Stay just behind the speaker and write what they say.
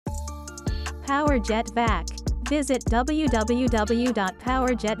PowerJet Vac. Visit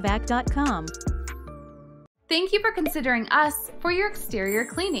www.powerjetvac.com. Thank you for considering us for your exterior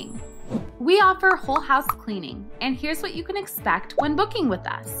cleaning. We offer whole house cleaning, and here's what you can expect when booking with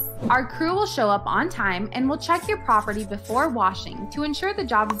us. Our crew will show up on time and will check your property before washing to ensure the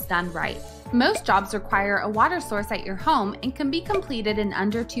job is done right. Most jobs require a water source at your home and can be completed in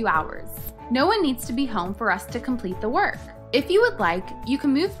under 2 hours. No one needs to be home for us to complete the work. If you would like, you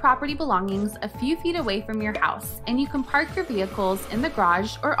can move property belongings a few feet away from your house, and you can park your vehicles in the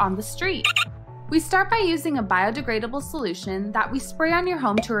garage or on the street. We start by using a biodegradable solution that we spray on your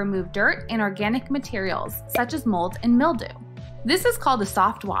home to remove dirt and organic materials, such as mold and mildew. This is called a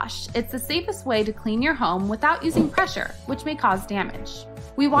soft wash. It's the safest way to clean your home without using pressure, which may cause damage.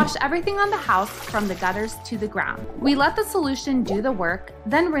 We wash everything on the house from the gutters to the ground. We let the solution do the work,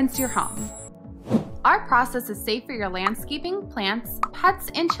 then rinse your home. Our process is safe for your landscaping, plants,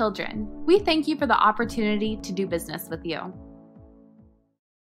 pets, and children. We thank you for the opportunity to do business with you.